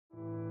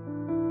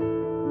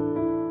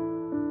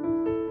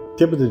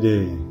Tip of the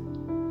day.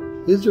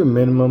 Is there a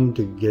minimum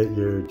to get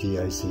your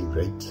GIC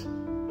rates?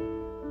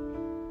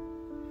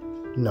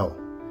 No,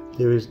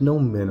 there is no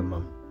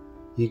minimum.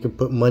 You can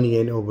put money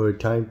in over a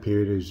time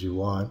period as you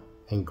want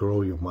and grow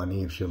your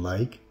money if you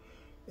like.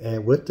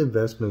 And with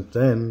investments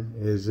then,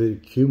 as it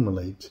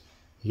accumulates,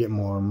 you get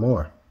more and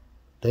more.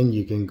 Then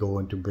you can go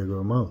into bigger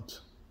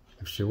amounts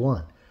if you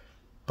want.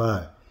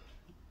 But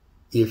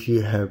if you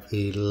have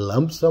a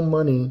lump sum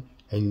money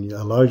and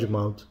a large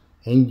amount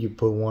and you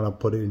want to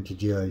put it into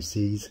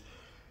GICs,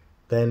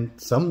 then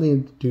some of the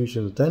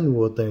institutions then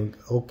will think,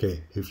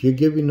 okay, if you're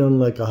giving them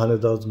like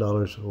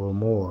 $100,000 or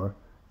more,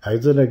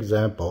 as an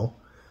example,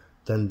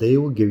 then they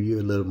will give you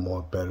a little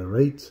more better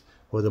rates,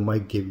 or they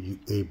might give you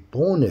a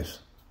bonus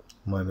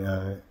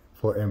money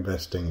for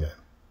investing in.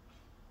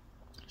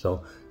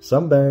 So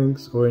some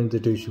banks or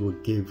institutions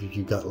will give, if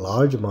you got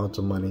large amounts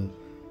of money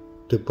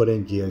to put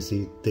in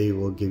GIC, they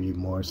will give you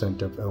more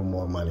incentive or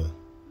more money.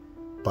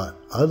 But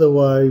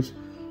otherwise,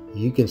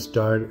 you can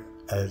start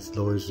as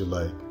low as you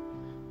like.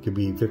 It could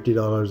be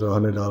 $50 or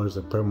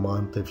 $100 per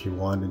month if you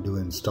want to do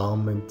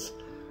installments,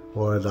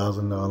 or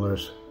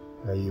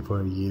 $1,000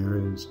 for a year,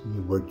 and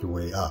you work your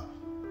way up.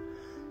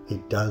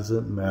 It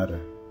doesn't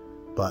matter.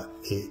 But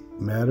it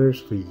matters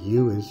for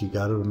you is, you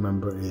got to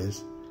remember,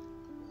 is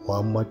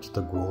how much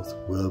the growth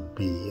will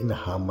be and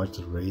how much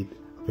the rate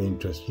of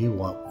interest you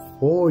want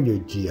for your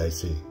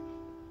GIC.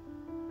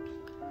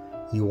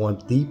 You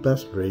want the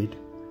best rate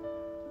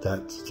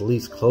that's at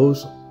least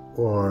close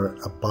or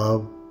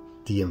above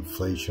the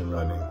inflation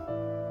running.